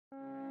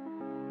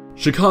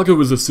Chicago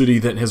is a city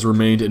that has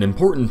remained an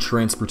important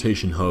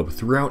transportation hub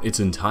throughout its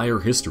entire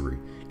history.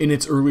 In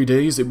its early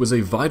days, it was a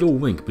vital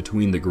link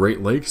between the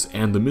Great Lakes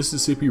and the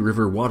Mississippi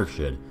River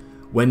watershed.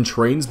 When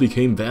trains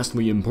became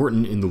vastly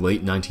important in the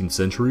late 19th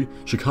century,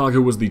 Chicago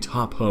was the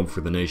top hub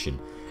for the nation.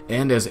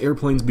 And as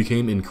airplanes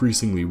became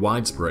increasingly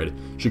widespread,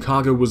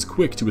 Chicago was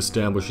quick to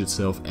establish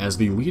itself as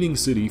the leading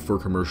city for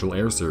commercial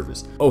air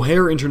service.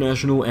 O'Hare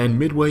International and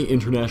Midway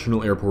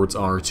International airports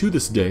are, to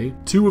this day,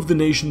 two of the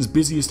nation's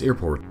busiest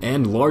airports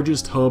and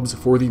largest hubs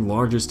for the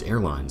largest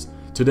airlines.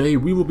 Today,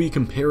 we will be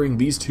comparing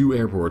these two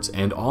airports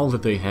and all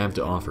that they have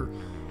to offer.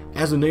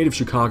 As a native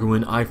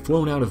Chicagoan, I've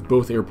flown out of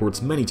both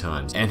airports many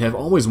times and have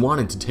always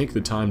wanted to take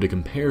the time to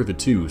compare the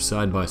two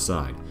side by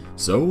side.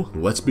 So,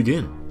 let's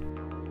begin.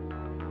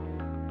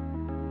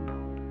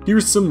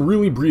 Here's some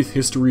really brief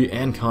history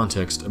and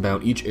context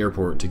about each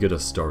airport to get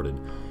us started.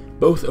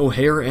 Both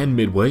O'Hare and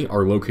Midway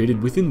are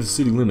located within the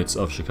city limits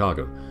of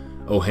Chicago.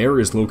 O'Hare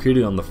is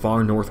located on the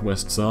far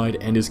northwest side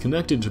and is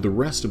connected to the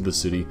rest of the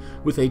city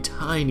with a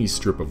tiny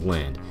strip of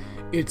land.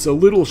 It's a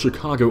little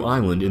Chicago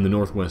island in the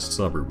northwest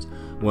suburbs.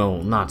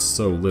 Well, not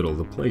so little,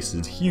 the place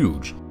is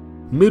huge.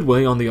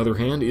 Midway, on the other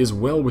hand, is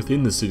well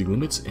within the city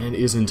limits and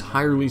is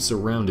entirely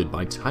surrounded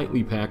by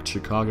tightly packed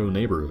Chicago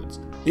neighborhoods.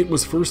 It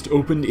was first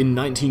opened in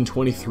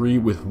 1923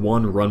 with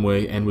one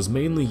runway and was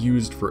mainly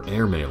used for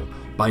airmail.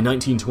 By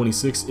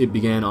 1926, it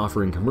began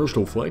offering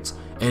commercial flights,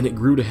 and it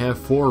grew to have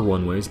 4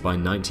 runways by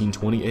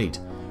 1928.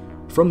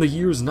 From the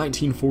years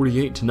 1948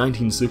 to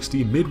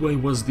 1960, Midway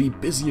was the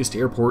busiest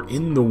airport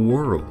in the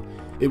world.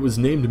 It was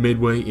named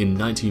Midway in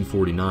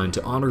 1949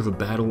 to honor the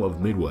Battle of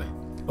Midway.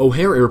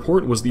 O'Hare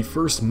Airport was the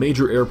first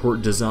major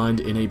airport designed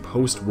in a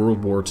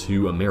post-World War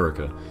II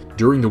America.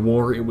 During the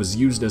war, it was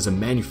used as a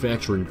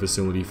manufacturing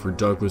facility for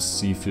Douglas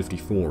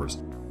C-54s.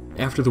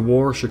 After the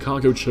war,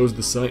 Chicago chose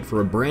the site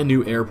for a brand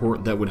new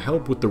airport that would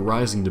help with the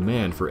rising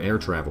demand for air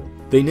travel.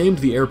 They named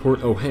the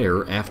airport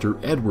O'Hare after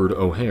Edward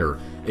O'Hare,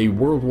 a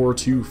World War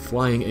II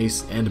flying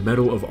ace and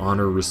Medal of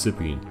Honor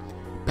recipient.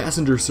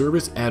 Passenger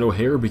service at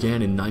O'Hare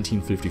began in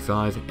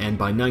 1955, and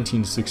by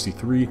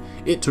 1963,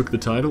 it took the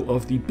title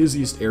of the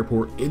busiest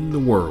airport in the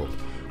world,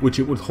 which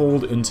it would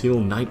hold until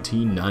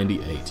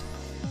 1998.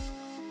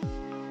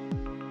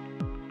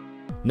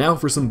 Now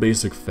for some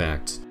basic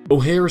facts.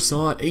 O'Hare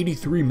saw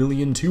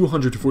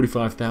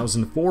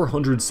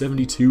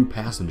 83,245,472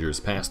 passengers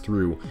pass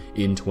through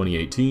in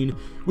 2018,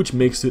 which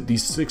makes it the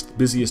 6th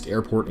busiest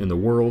airport in the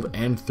world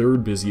and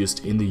 3rd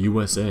busiest in the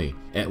USA.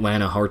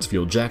 Atlanta,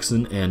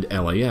 Hartsfield-Jackson, and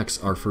LAX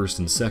are 1st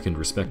and 2nd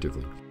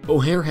respectively.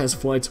 O'Hare has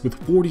flights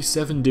with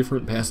 47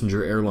 different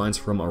passenger airlines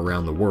from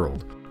around the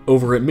world.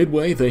 Over at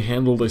Midway, they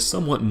handled a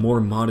somewhat more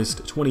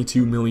modest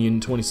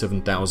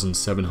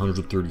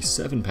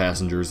 22,027,737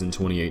 passengers in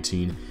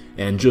 2018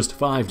 and just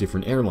 5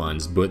 different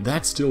airlines, but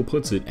that still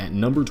puts it at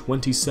number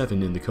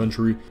 27 in the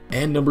country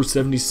and number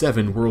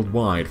 77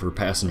 worldwide for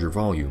passenger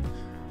volume.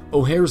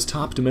 O'Hare's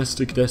top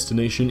domestic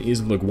destination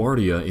is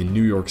LaGuardia in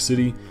New York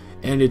City,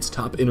 and its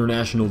top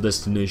international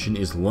destination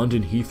is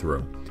London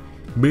Heathrow.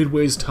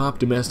 Midway's top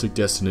domestic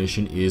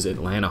destination is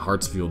Atlanta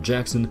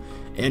Hartsfield-Jackson,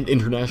 and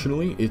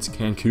internationally, it's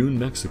Cancun,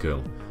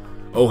 Mexico.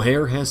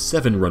 O'Hare has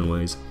 7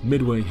 runways,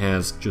 Midway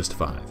has just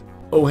 5.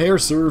 O'Hare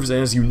serves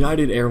as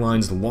United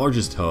Airlines'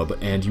 largest hub,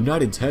 and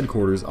United's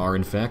headquarters are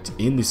in fact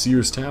in the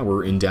Sears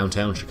Tower in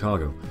downtown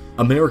Chicago.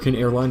 American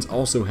Airlines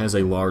also has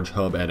a large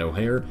hub at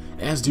O'Hare,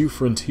 as do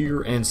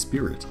Frontier and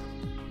Spirit.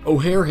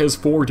 O'Hare has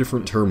 4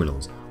 different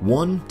terminals,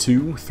 1,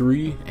 2,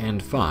 3,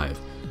 and 5.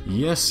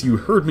 Yes, you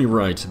heard me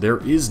right, there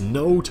is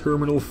no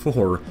Terminal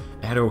 4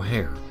 at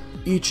O'Hare.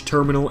 Each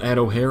terminal at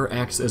O'Hare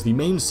acts as the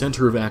main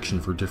center of action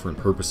for different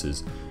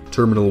purposes.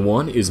 Terminal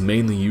 1 is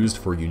mainly used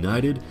for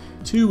United,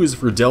 2 is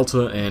for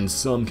Delta and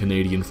some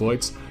Canadian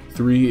flights,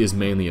 3 is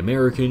mainly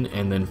American,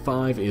 and then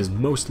 5 is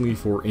mostly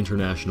for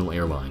international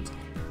airlines.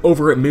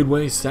 Over at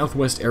Midway,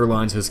 Southwest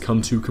Airlines has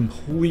come to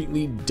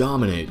completely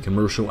dominate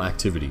commercial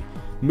activity.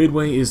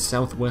 Midway is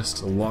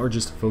Southwest's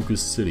largest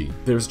focused city.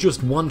 There's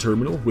just one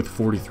terminal with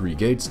 43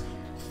 gates,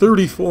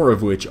 34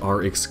 of which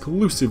are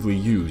exclusively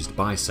used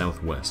by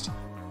Southwest.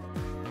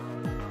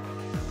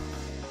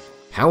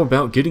 How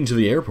about getting to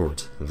the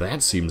airport?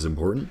 That seems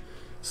important.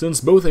 Since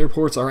both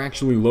airports are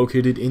actually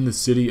located in the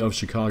city of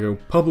Chicago,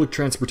 public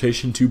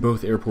transportation to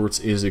both airports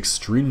is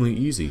extremely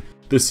easy.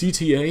 The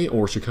CTA,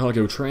 or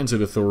Chicago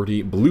Transit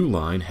Authority, Blue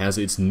Line has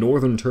its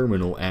northern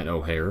terminal at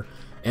O'Hare,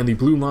 and the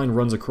Blue Line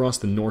runs across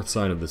the north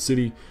side of the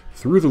city,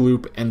 through the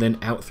Loop, and then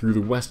out through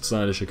the west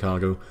side of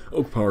Chicago,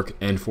 Oak Park,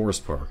 and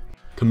Forest Park.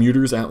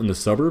 Commuters out in the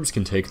suburbs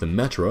can take the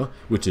Metra,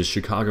 which is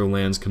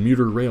Chicagoland's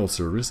commuter rail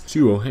service,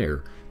 to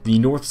O'Hare. The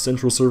North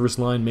Central Service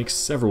line makes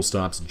several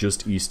stops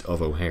just east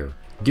of O'Hare.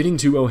 Getting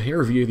to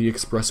O'Hare via the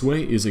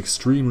expressway is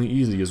extremely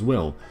easy as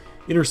well.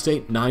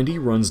 Interstate 90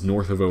 runs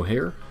north of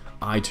O'Hare,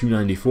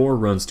 I-294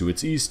 runs to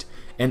its east,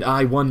 and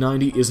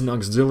I-190 is an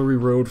auxiliary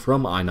road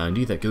from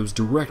I-90 that goes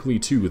directly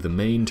to the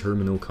main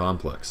terminal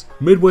complex.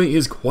 Midway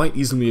is quite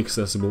easily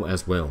accessible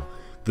as well.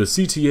 The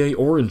CTA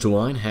Orange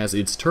Line has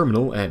its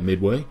terminal at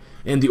Midway,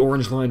 and the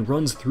Orange Line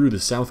runs through the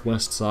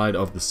southwest side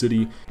of the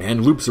city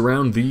and loops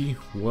around the,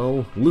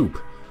 well,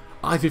 loop.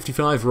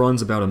 I-55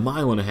 runs about a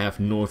mile and a half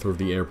north of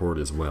the airport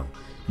as well.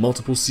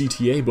 Multiple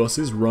CTA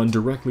buses run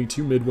directly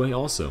to Midway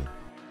also.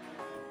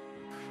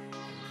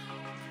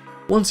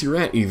 Once you're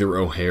at either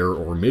O'Hare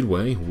or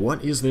Midway,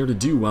 what is there to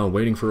do while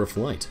waiting for a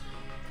flight?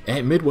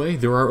 At Midway,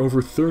 there are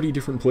over 30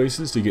 different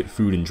places to get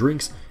food and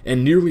drinks,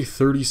 and nearly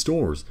 30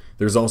 stores.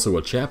 There's also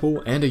a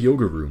chapel and a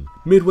yoga room.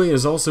 Midway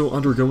is also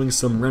undergoing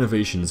some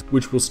renovations,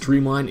 which will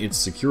streamline its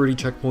security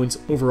checkpoints,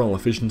 overall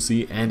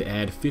efficiency, and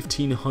add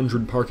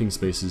 1,500 parking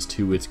spaces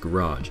to its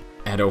garage.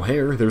 At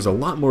O'Hare, there's a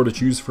lot more to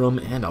choose from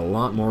and a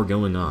lot more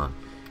going on.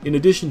 In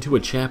addition to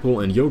a chapel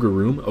and yoga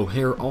room,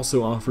 O'Hare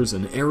also offers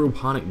an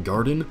aeroponic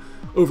garden,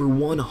 over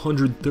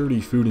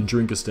 130 food and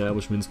drink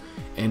establishments,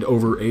 and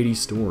over 80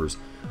 stores.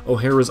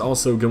 O'Hare is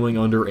also going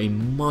under a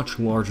much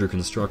larger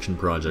construction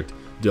project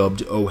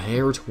dubbed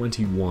O'Hare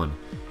 21.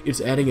 It's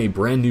adding a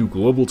brand new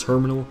global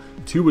terminal,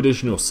 2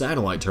 additional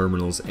satellite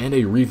terminals, and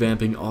a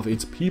revamping of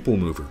its people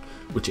mover,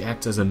 which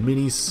acts as a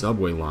mini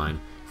subway line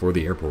for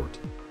the airport.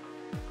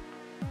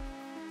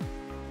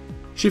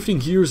 Shifting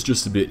gears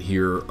just a bit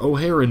here,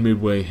 O'Hare and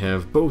Midway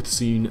have both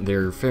seen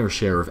their fair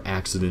share of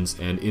accidents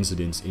and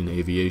incidents in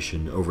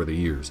aviation over the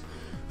years.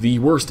 The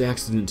worst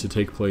accident to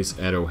take place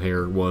at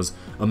O'Hare was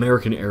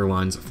American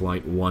Airlines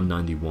Flight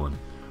 191.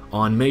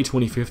 On May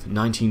 25,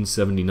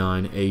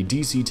 1979, a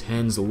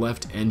DC-10's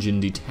left engine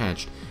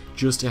detached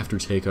just after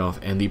takeoff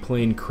and the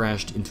plane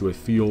crashed into a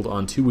field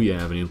on Toohey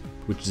Avenue,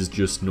 which is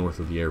just north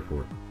of the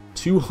airport.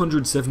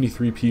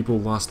 273 people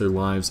lost their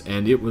lives,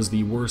 and it was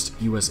the worst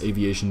U.S.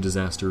 aviation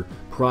disaster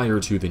prior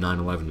to the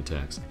 9/11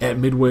 attacks. At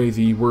Midway,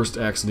 the worst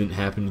accident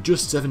happened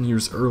just 7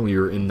 years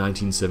earlier in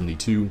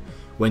 1972,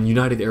 when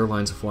United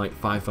Airlines Flight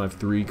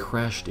 553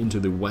 crashed into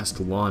the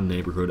West Lawn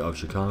neighborhood of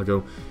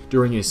Chicago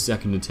during a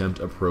second attempt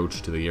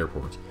approach to the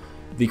airport.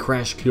 The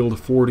crash killed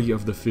 40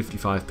 of the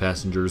 55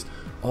 passengers,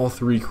 all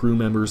 3 crew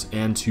members,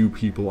 and 2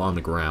 people on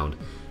the ground.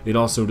 It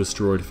also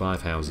destroyed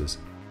 5 houses.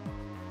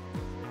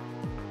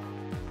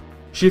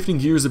 Shifting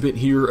gears a bit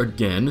here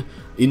again,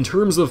 in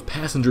terms of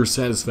passenger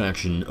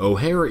satisfaction,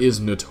 O'Hare is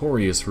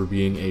notorious for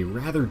being a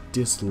rather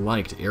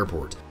disliked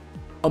airport.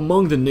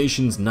 Among the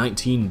nation's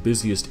 19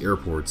 busiest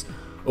airports,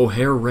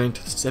 O'Hare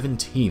ranked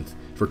 17th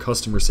for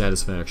customer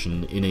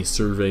satisfaction in a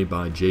survey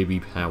by J.B.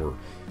 Power.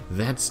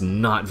 That's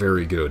not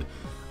very good.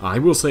 I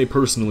will say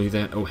personally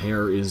that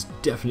O'Hare is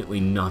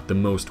definitely not the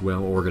most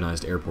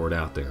well-organized airport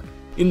out there.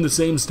 In the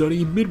same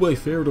study, Midway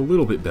fared a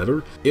little bit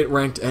better. It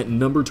ranked at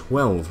number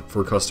 12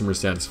 for customer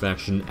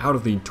satisfaction out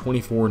of the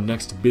 24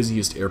 next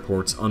busiest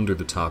airports under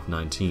the top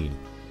 19.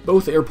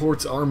 Both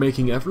airports are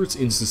making efforts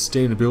in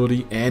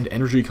sustainability and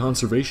energy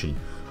conservation.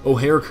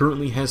 O'Hare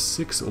currently has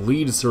 6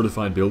 LEED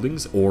certified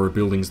buildings, or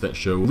buildings that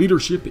show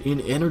leadership in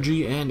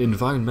energy and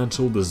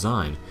environmental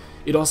design.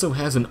 It also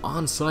has an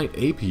on-site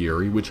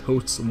apiary which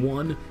hosts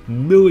 1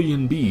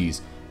 million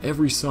bees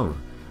every summer.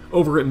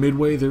 Over at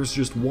Midway, there's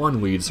just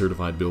 1 LEED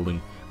certified building,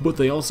 but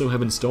they also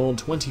have installed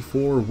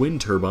 24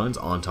 wind turbines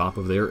on top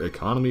of their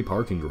economy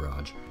parking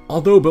garage.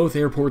 Although both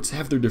airports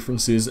have their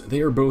differences, they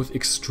are both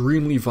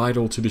extremely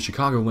vital to the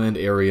Chicagoland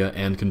area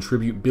and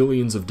contribute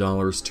billions of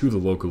dollars to the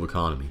local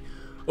economy.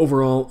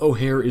 Overall,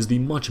 O'Hare is the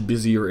much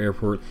busier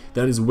airport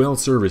that is well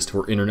serviced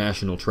for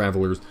international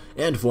travelers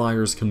and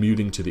flyers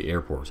commuting to the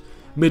airport.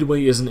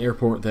 Midway is an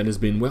airport that has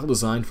been well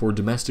designed for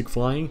domestic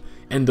flying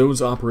and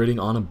those operating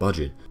on a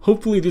budget.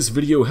 Hopefully this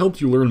video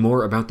helped you learn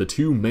more about the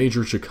 2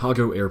 major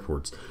Chicago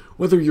airports.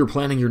 Whether you're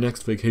planning your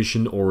next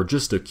vacation or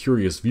just a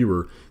curious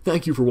viewer,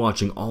 thank you for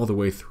watching all the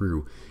way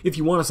through. If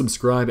you want to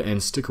subscribe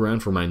and stick around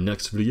for my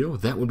next video,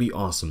 that would be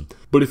awesome.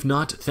 But if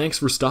not, thanks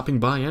for stopping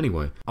by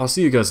anyway. I'll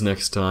see you guys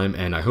next time,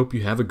 and I hope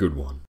you have a good one.